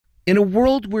In a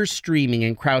world where streaming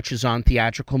encroaches on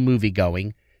theatrical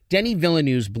moviegoing, Denis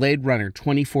Villeneuve's Blade Runner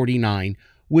 2049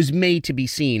 was made to be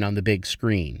seen on the big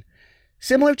screen.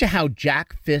 Similar to how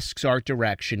Jack Fisk's art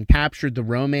direction captured the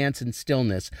romance and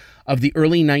stillness of the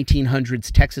early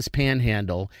 1900s Texas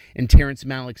Panhandle and Terrence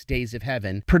Malick's Days of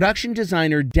Heaven, production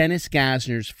designer Dennis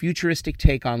Gassner's futuristic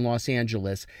take on Los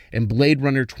Angeles in Blade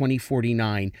Runner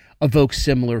 2049 evokes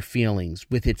similar feelings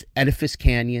with its edifice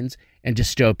canyons and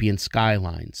dystopian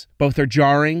skylines. Both are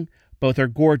jarring, both are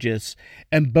gorgeous,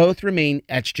 and both remain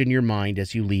etched in your mind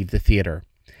as you leave the theater.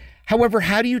 However,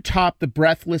 how do you top the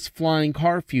breathless flying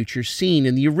car future seen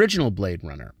in the original Blade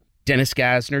Runner? Dennis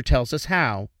Gassner tells us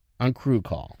how on Crew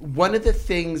Call. One of the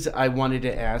things I wanted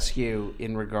to ask you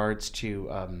in regards to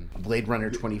Blade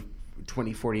Runner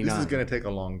 2049. This is going to take a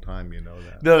long time, you know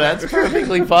that. No, that's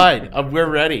perfectly fine. We're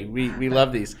ready. We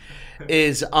love these.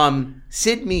 Is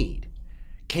Sid Mead.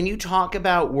 Can you talk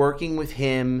about working with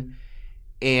him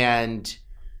and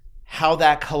how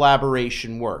that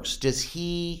collaboration works? Does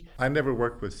he... I never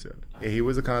worked with Sid. He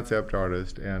was a concept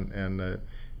artist, and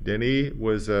Denis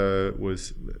was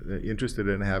interested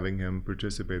in having him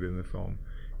participate in the film.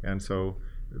 And so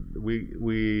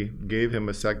we gave him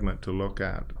a segment to look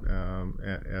at.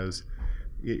 As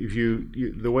if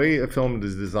the way a film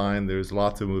is designed, there's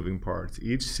lots of moving parts.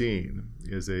 Each scene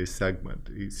is a segment.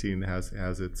 Each scene has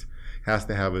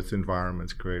to have its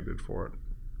environments created for it.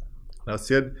 Now,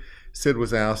 Sid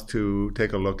was asked to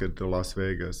take a look at Las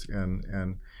Vegas,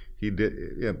 and he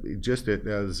did just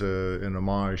as an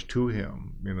homage to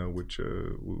him, which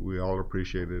we all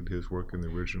appreciated his work in the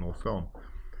original film.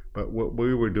 But what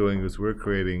we were doing is we're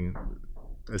creating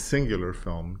a singular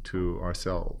film to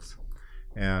ourselves,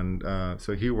 and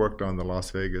so he worked on the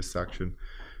Las Vegas section.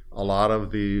 A lot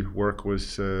of the work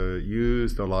was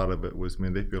used, a lot of it was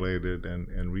manipulated and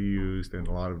reused, and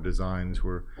a lot of designs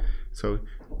were so.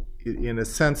 In a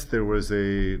sense,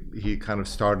 he kind of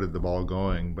started the ball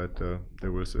going, but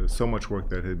there was so much work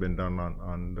that had been done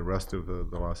on the rest of the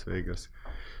Las Vegas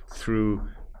through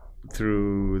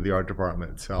the art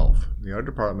department itself. The art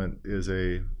department is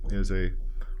a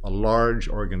large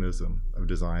organism of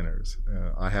designers.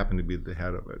 I happen to be the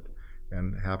head of it,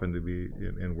 and happen to be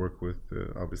and work with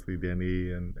obviously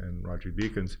Denis and Roger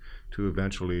Deakins to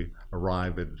eventually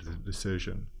arrive at a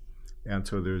decision. And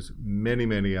so there's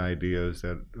many ideas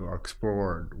that are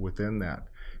explored within that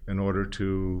in order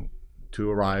to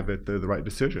arrive at the right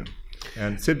decision.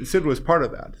 And Sid was part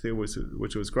of that,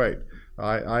 which was great.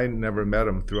 I never met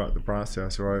him throughout the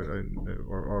process, or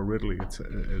Ridley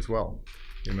as well,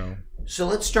 So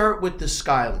let's start with the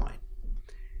skyline.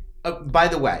 By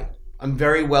the way, I'm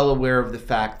very well aware of the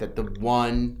fact that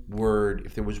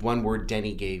if there was one word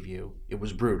Denis gave you, it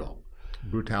was brutal.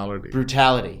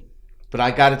 Brutality. But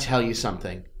I got to tell you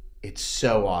something. It's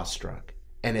so awestruck,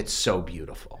 and it's so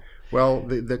beautiful. Well,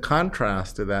 the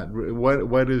contrast to that,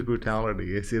 what is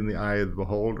brutality? It's in the eye of the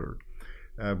beholder.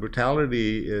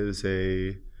 Brutality is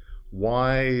the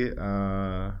why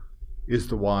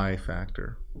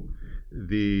factor.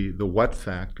 The what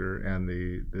factor and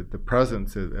the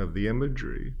presence of the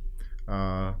imagery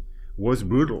was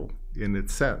brutal in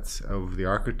its sense of the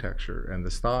architecture and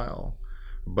the style,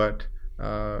 but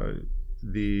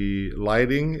the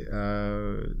lighting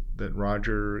that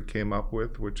Roger came up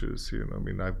with, which is,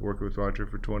 I've worked with Roger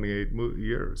for 28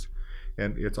 years,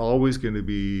 and it's always going to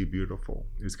be beautiful.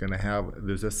 It's going to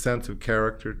there's a sense of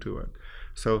character to it.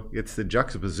 So it's the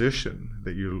juxtaposition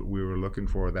that we were looking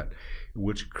for,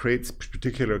 which creates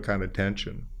particular kind of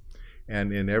tension.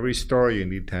 And in every story, you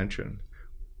need tension.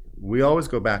 We always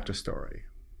go back to story,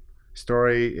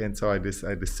 and so I just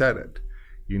said it.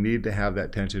 You need to have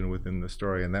that tension within the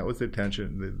story, and that was the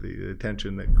tension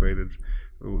that created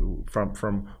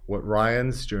from what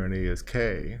Ryan's journey as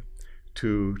Kay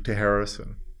to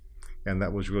Harrison, and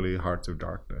that was really Hearts of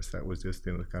Darkness. That was just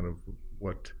kind of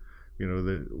what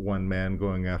the one man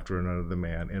going after another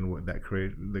man, and what that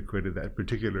created that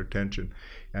particular tension.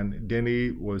 And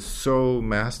Denis was so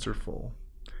masterful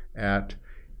at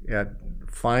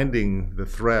finding the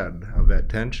thread of that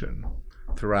tension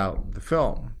throughout the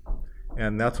film.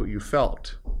 And that's what you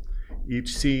felt.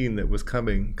 Each scene that was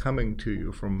coming to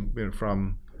you from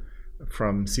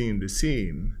scene to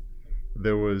scene,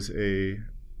 there was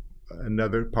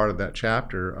another part of that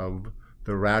chapter of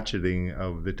the ratcheting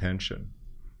of the tension,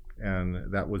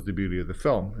 and that was the beauty of the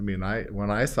film.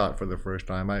 When I saw it for the first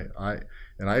time, I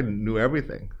knew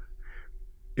everything.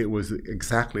 It was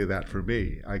exactly that for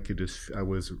me. I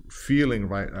was feeling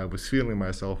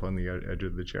myself on the edge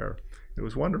of the chair. It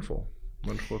was wonderful.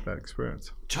 Wonderful that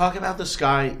experience. Talk about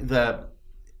the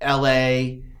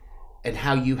LA, and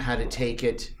how you had to take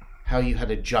it, how you had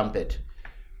to jump it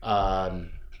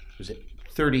was it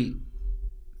 30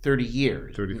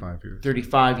 years? 35 years.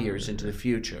 35 years into the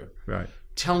future. Right.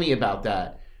 Tell me about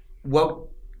that.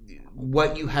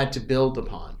 What you had to build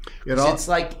upon.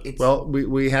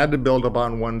 We had to build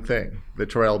upon one thing, the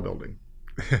trail building.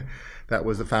 That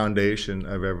was the foundation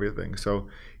of everything. So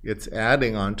it's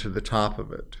adding on to the top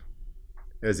of it.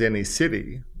 As a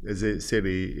city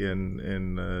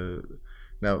in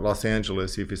now Los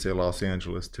Angeles, if you say Los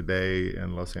Angeles today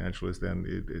and Los Angeles then,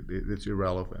 it's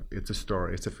irrelevant. It's a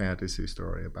story. It's a fantasy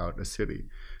story about a city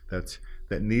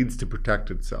that needs to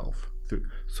protect itself.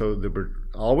 So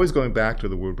always going back to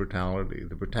the word brutality.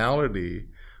 The brutality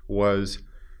was,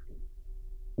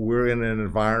 we're in an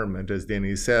environment, as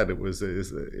Denny said,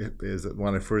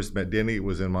 when I first met Denny, it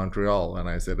was in Montreal, and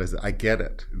I said, I get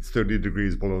it. It's 30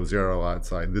 degrees below zero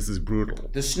outside. This is brutal.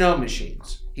 The snow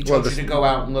machines. He told you to go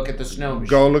out and look at the snow machines.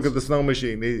 Go look at the snow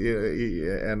machine.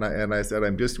 And I said,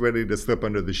 I'm just ready to slip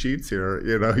under the sheets here.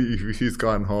 He's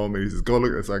gone home, and he says, go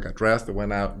look. So I got dressed and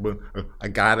went out. I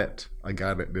got it.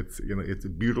 It's a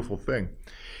beautiful thing.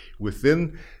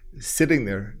 Within sitting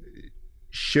there,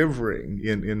 shivering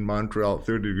in Montreal,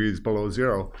 30 degrees below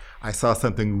zero, I saw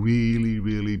something really,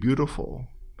 really beautiful.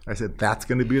 I said, that's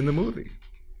going to be in the movie.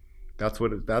 That's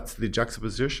the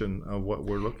juxtaposition of what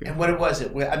we're looking at. And what was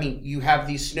it? I mean, you have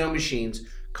these snow machines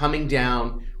coming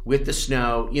down with the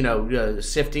snow,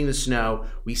 sifting the snow.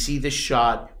 We see this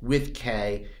shot with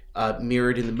Kay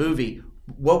mirrored in the movie.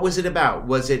 What was it about?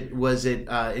 Was it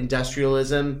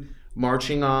industrialism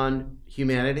marching on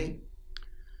humanity?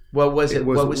 What was it?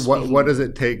 What does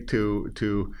it take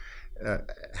to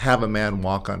have a man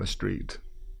walk on a street?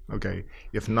 Okay,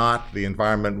 if not, the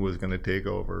environment was going to take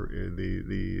over.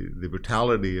 The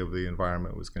brutality of the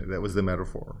environment that was the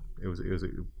metaphor. It was a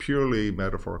purely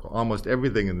metaphorical. Almost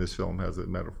everything in this film has a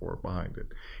metaphor behind it.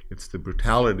 It's the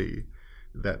brutality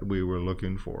that we were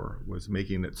looking for, was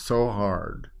making it so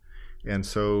hard and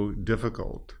so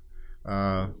difficult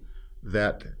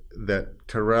that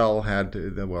Terrell had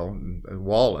to,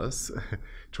 Wallace,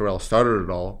 Terrell started it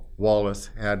all.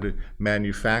 Wallace had to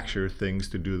manufacture things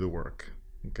to do the work.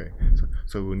 Okay,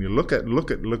 so when you look at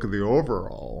the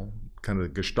overall kind of the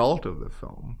gestalt of the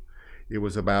film, it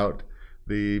was about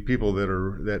the people that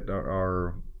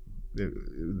are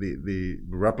the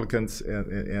replicants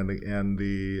and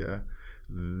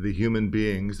the human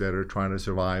beings that are trying to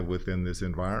survive within this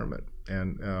environment,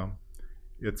 and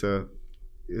it's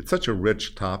such a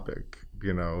rich topic,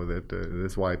 that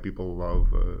that's why people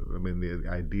love. The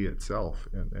idea itself,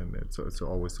 and it's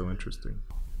always so interesting.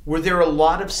 Were there a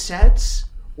lot of sets,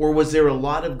 or was there a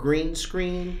lot of green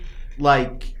screen?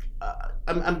 I'm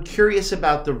curious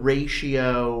about the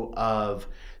ratio of,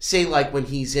 say, like when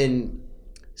he's in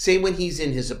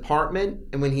his apartment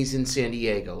and when he's in San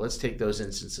Diego. Let's take those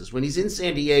instances. When he's in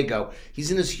San Diego,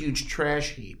 he's in this huge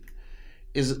trash heap.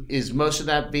 Is most of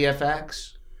that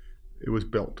VFX? It was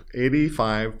built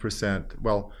 85%.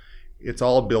 Well, it's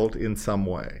all built in some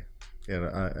way,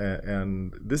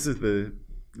 and this is the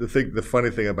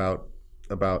funny thing about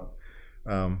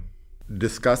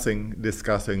discussing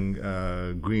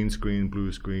green screen,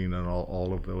 blue screen, and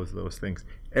all of those things.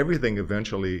 Everything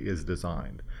eventually is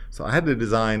designed. So I had to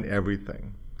design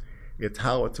everything. It's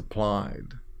how it's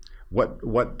applied.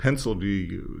 What pencil do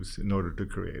you use in order to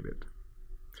create it?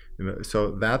 So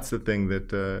that's the thing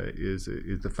that is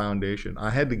the foundation.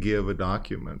 I had to give a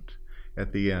document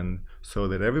at the end so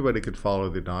that everybody could follow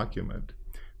the document.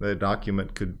 The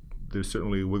document there's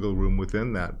certainly wiggle room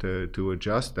within that to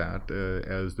adjust that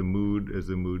as the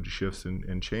mood shifts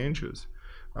and changes.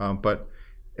 But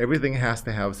everything has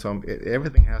to have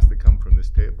everything has to come from this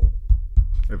table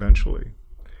eventually.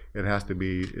 It has to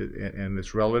be, and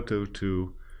it's relative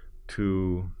to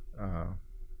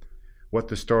what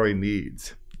the story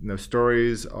needs.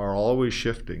 Stories are always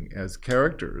shifting as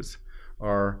characters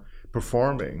are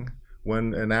performing.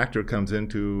 When an actor comes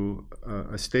into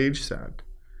a stage set,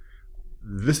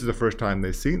 this is the first time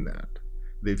they've seen that.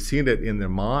 They've seen it in their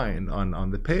mind on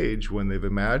the page when they've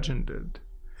imagined it.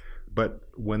 But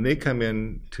when they come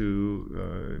in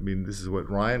this is what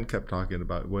Ryan kept talking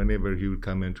about. Whenever he would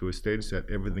come into a stage set,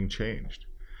 everything changed.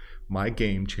 My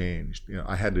game changed.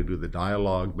 I had to do the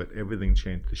dialogue, but everything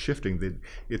changed. The shifting,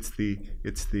 it's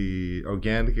the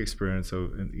organic experience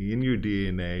of in your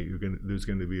DNA. There's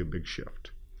going to be a big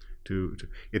shift.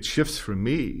 It shifts for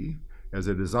me as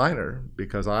a designer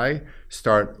because I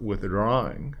start with a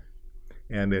drawing,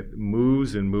 and it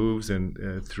moves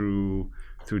and through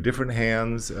different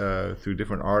hands, through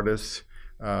different artists,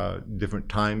 different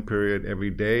time period.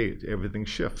 Every day, everything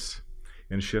shifts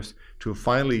and shifts to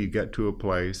finally you get to a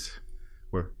place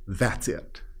where that's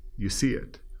it. You see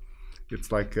it.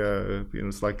 It's like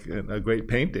it's like a great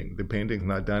painting. The painting's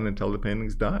not done until the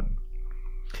painting's done.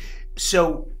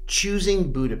 So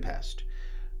choosing Budapest,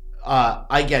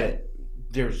 I get it.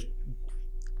 There's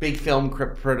big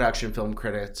production film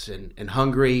critics in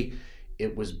Hungary.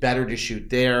 It was better to shoot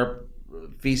there,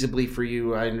 feasibly for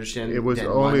you, I understand. It was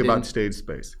only about stage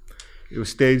space. It was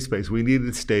stage space. We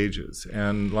needed stages,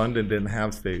 and London didn't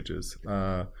have stages.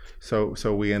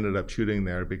 So we ended up shooting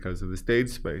there because of the stage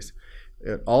space.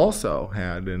 It also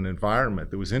had an environment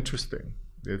that was interesting.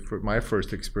 For my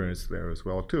first experience there as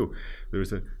well too.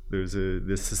 There's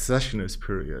this secessionist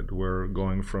period where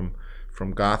going from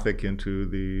Gothic into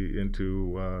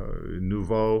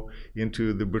Nouveau,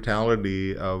 into the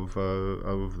brutality of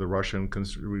the Russian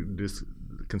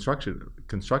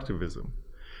constructivism.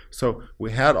 So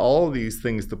we had all these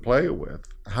things to play with.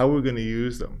 How are we going to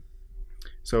use them?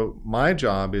 So my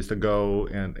job is to go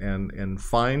and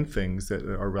find things that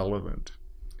are relevant.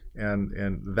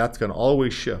 And that's going to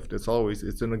always shift. It's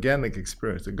an organic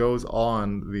experience. It goes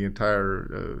on the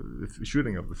entire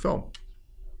shooting of the film.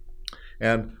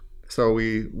 And so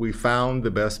we found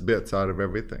the best bits out of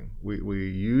everything. We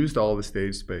used all the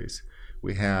stage space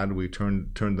we had. We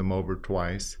turned them over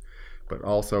twice, but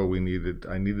also I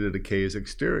needed a Kay's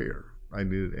exterior.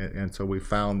 And so we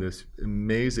found this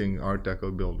amazing Art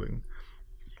Deco building,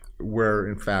 where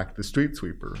in fact the street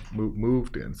sweeper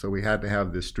moved in. So we had to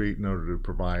have this street in order to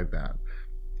provide that.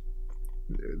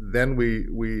 Then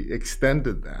we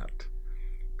extended that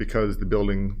because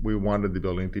we wanted the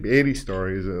building to be 80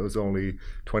 stories. It was only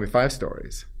 25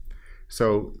 stories.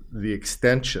 So the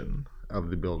extension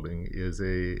of the building is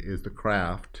the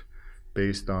craft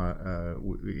based on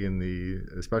in the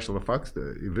special effects,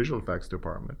 the visual effects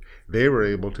department. They were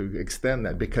able to extend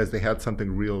that because they had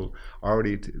something real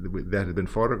already that had been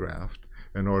photographed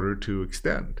in order to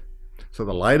extend. So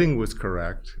the lighting was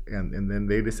correct, and then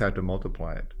they just had to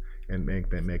multiply it and make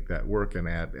that work and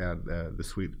add the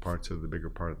sweet parts of the bigger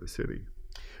part of the city.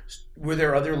 Were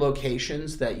there other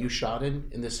locations that you shot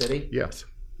in the city? Yes,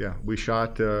 yeah, we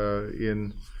shot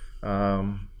in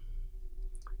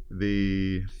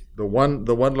the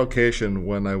one location.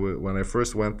 When I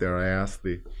first went there, I asked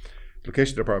the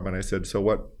location department. I said, "So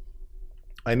what?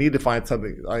 I need to find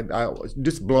something. I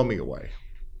just blow me away.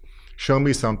 Show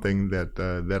me something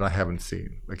that I haven't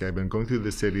seen. Like, I've been going through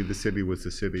the city. The city was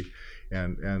the city."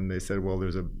 And they said, "Well,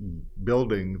 there's a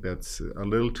building that's a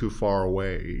little too far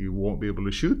away. You won't be able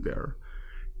to shoot there."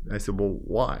 And I said, "Well,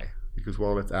 why?" Because,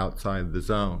 well, it's outside the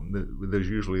zone. There's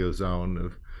usually a zone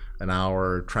of an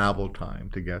hour travel time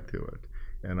to get to it.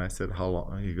 And I said, "How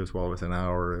long?" He goes, "Well, it's an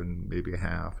hour and maybe a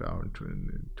half, hour and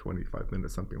 25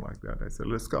 minutes, something like that." I said,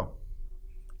 "Let's go."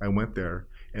 I went there,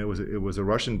 and it was a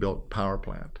Russian-built power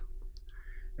plant.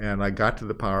 And I got to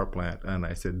the power plant, and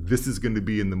I said, "This is going to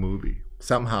be in the movie.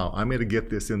 Somehow, I'm going to get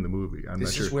this in the movie."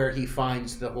 This is where he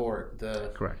finds the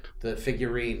correct, the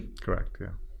figurine. Correct,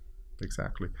 yeah,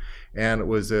 exactly. And it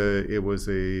was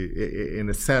in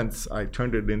a sense, I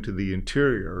turned it into the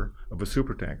interior of a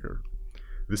supertanker.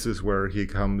 This is where he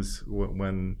comes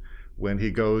when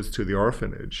he goes to the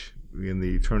orphanage in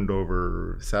the turned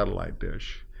over satellite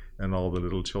dish, and all the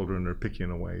little children are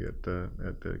picking away at the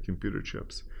computer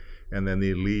chips. And then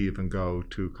they leave and go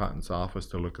to Cotton's office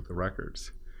to look at the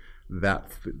records.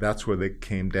 That's where they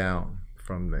came down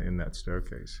from in that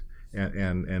staircase,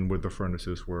 and where the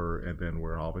furnaces were, and then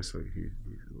where obviously he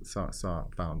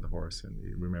found the horse, and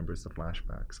he remembers the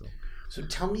flashback. So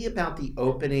tell me about the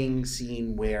opening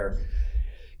scene where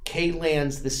Kay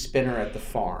lands the spinner at the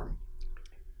farm.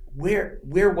 Where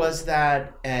was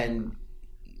that, and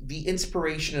the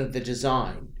inspiration of the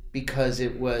design? Because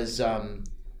it was. I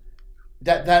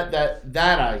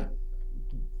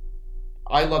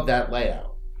love that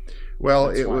layout.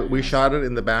 Well, we shot it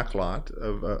in the back lot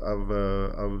of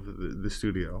the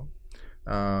studio,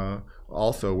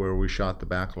 also where we shot the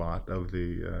back lot of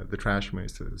the trash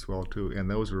mesa as well too, and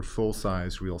those were full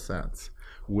size real sets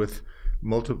with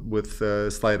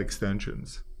slight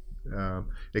extensions.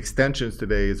 Extensions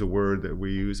today is a word that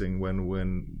we're using when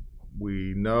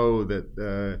we know that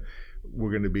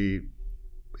we're going to be.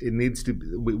 It needs to.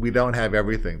 We don't have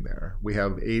everything there. We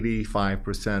have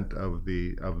 85% of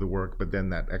the work, but then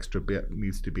that extra bit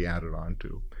needs to be added on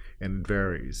to, and it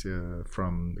varies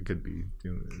from, it could be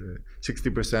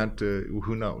 60% to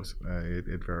who knows.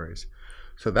 It varies.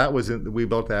 So that was we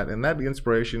built that, and that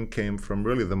inspiration came from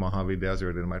really the Mojave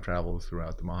Desert and my travels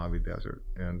throughout the Mojave Desert,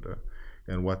 and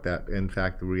what that, in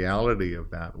fact, the reality of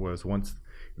that was once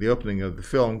the opening of the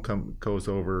film goes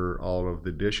over all of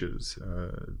the dishes,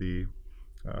 the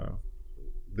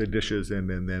dishes, and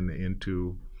then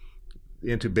into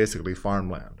basically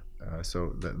farmland.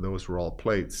 So those were all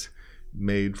plates,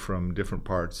 made from different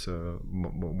parts.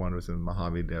 One was in the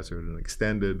Mojave Desert and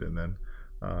extended, and then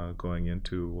going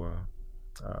into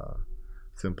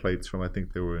some plates from, I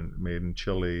think they were made in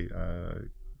Chile.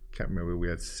 Can't remember. We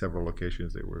had several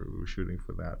locations that we were shooting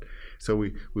for that. So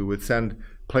we would send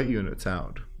plate units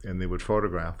out, and they would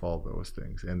photograph all those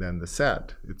things. And then the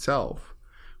set itself,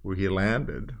 where he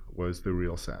landed, was the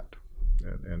real set.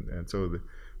 And so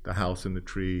the house and the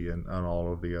tree and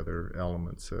all of the other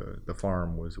elements, the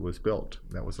farm was built.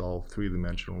 That was all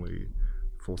three-dimensionally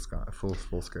full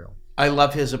scale. I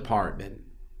love his apartment.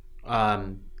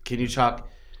 Can you talk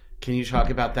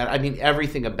about that? I mean,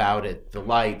 everything about it, the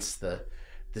lights,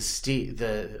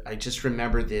 I just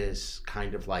remember this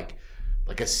kind of like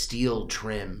a steel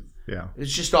trim. Yeah. It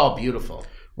was just all beautiful.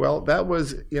 Well, that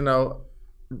was,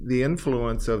 the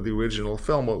influence of the original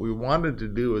film. What we wanted to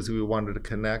do is we wanted to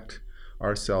connect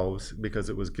ourselves, because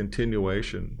it was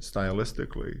continuation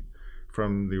stylistically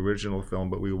from the original film,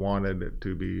 but we wanted it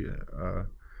to be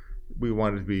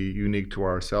unique to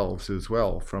ourselves as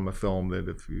well, from a film that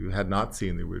if you had not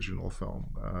seen the original film,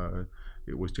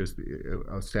 it was just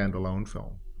a standalone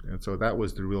film. And so that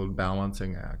was the real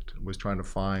balancing act, was trying to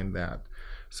find that.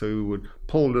 So we would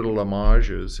pull little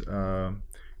homages.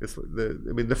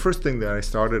 The first thing that I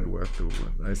started with,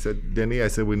 I said, Denny,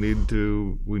 we need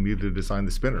to design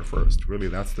the spinner first. Really,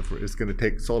 that's the first. It's going to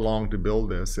take so long to build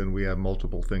this, and we have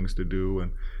multiple things to do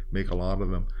and make a lot of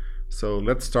them. So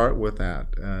let's start with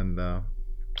that.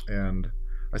 And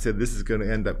I said, this is going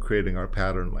to end up creating our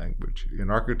pattern language.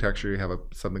 In architecture, you have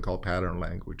something called pattern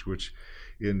language, which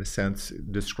in a sense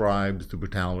describes the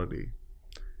brutality.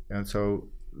 And so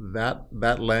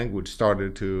that language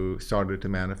started to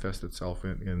manifest itself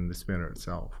in the spinner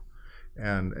itself.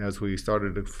 And as we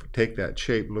started to take that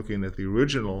shape, looking at the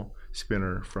original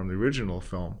spinner from the original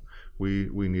film, we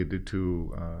needed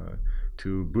to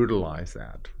brutalize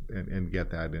that and get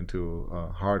that into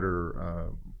a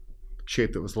harder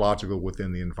shape that was logical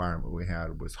within the environment we had.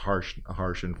 It was harsh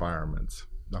environments,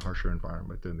 the harsher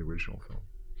environment than the original film.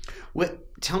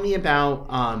 Tell me about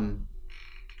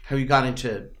how you got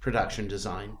into production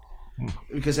design,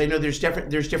 because I know there's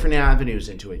different avenues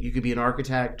into it. You could be an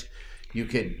architect, you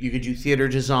could do theater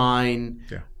design.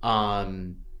 Yeah.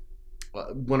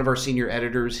 One of our senior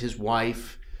editors, his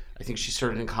wife, I think she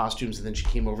started in costumes and then she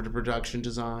came over to production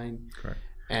design. Correct.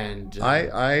 And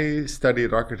I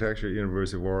studied architecture at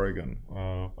University of Oregon,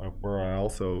 where I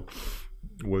also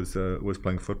was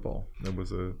playing football. I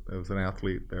was an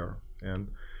athlete there, and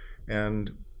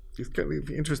it's kind of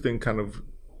interesting kind of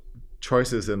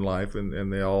choices in life,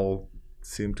 and they all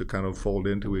seem to kind of fold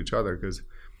into each other, because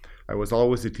I was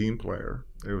always a team player.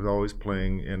 I was always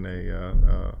playing in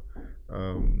a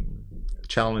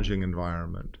challenging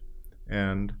environment,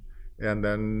 and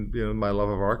then my love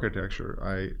of architecture.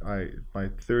 My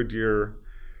third year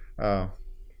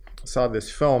saw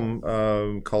this film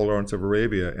called Lawrence of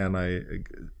Arabia, and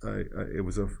it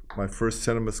was my first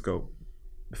CinemaScope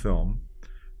film,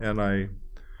 and I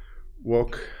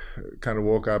woke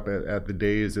up at the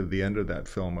days of the end of that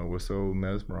film. I was so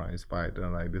mesmerized by it,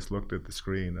 and I just looked at the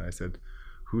screen and I said,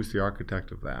 "Who's the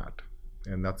architect of that?"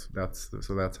 And that's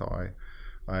how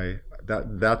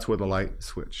that's where the light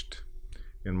switched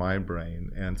in my brain.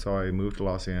 And so I moved to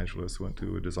Los Angeles, went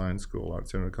to a design school, Art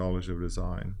Center College of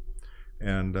Design,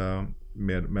 and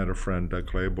met a friend, Doug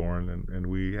Claiborne, and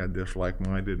we had this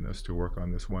like-mindedness to work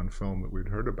on this one film that we'd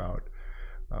heard about,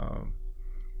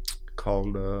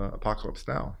 called Apocalypse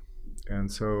Now.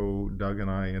 And so Doug and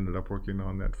I ended up working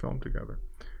on that film together.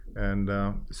 And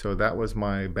so that was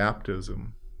my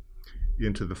baptism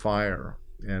into the fire.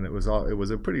 And it was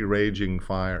a pretty raging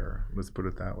fire, let's put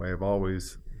it that way. I've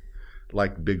always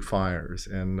liked big fires.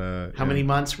 And how many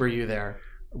months were you there?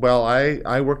 Well,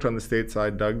 I worked on the state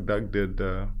side. Doug did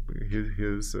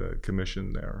his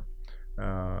commission there.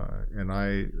 And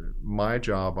my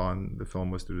job on the film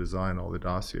was to design all the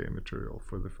dossier material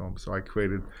for the film. So I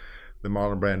created the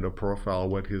Marlon Brando profile,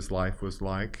 what his life was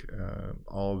like,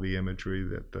 all the imagery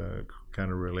that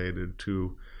kind of related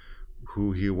to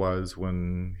who he was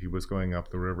when he was going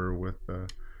up the river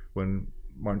when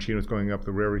Martin Sheen was going up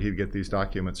the river. He'd get these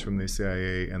documents from the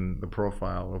CIA and the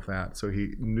profile of that, so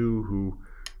he knew who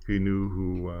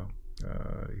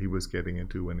he was getting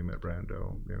into when he met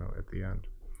Brando, at the end.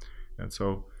 And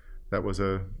so that was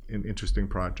an interesting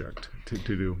project to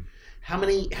do. How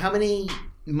many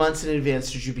months in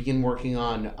advance did you begin working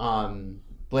on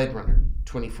Blade Runner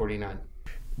 2049?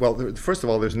 Well, first of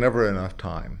all, there's never enough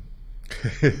time.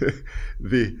 I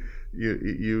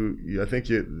think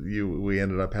we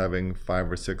ended up having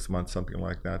 5 or 6 months, something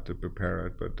like that, to prepare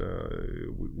it. But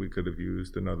we could have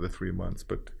used another 3 months.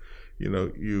 But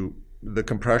the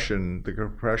compression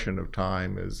of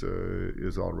time is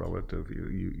all relative.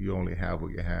 You only have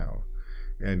what you have,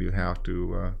 and you have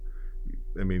to.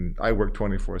 I mean, I work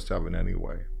 24/7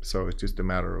 anyway, so it's just a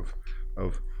matter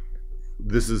of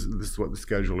this is what the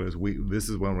schedule is. This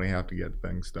is when we have to get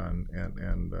things done,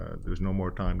 and there's no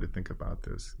more time to think about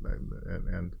this.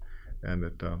 And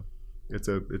it's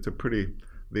a pretty,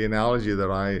 the analogy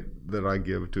that I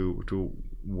give to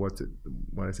what's it,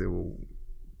 when I say, well,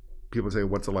 people say,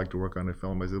 what's it like to work on a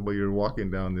film? I said, well, you're walking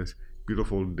down this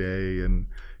beautiful day and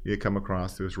you come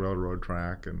across this railroad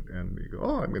track and you go,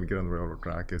 oh, I'm going to get on the railroad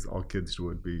track, as all kids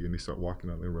would be, and you start walking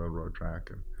on the railroad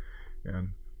track and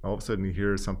all of a sudden you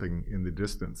hear something in the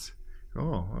distance.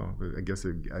 Oh, well, I guess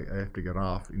I have to get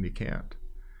off, and you can't.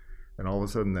 And all of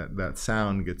a sudden that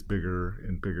sound gets bigger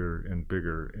and bigger and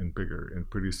bigger and bigger, and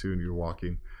pretty soon you're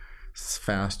walking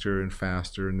faster and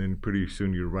faster, and then pretty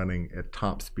soon you're running at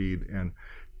top speed, and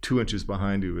 2 inches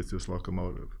behind you is this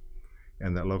locomotive.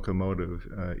 And that locomotive,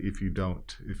 if you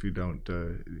don't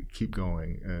keep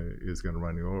going, is going to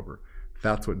run you over.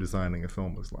 That's what designing a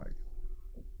film is like.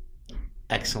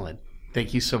 Excellent.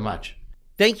 Thank you so much.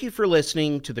 Thank you for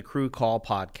listening to the Crew Call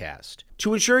podcast.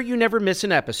 To ensure you never miss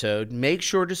an episode, make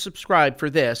sure to subscribe for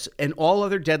this and all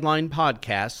other Deadline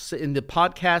podcasts in the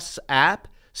Podcasts app,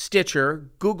 Stitcher,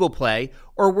 Google Play,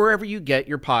 or wherever you get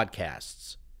your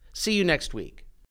podcasts. See you next week.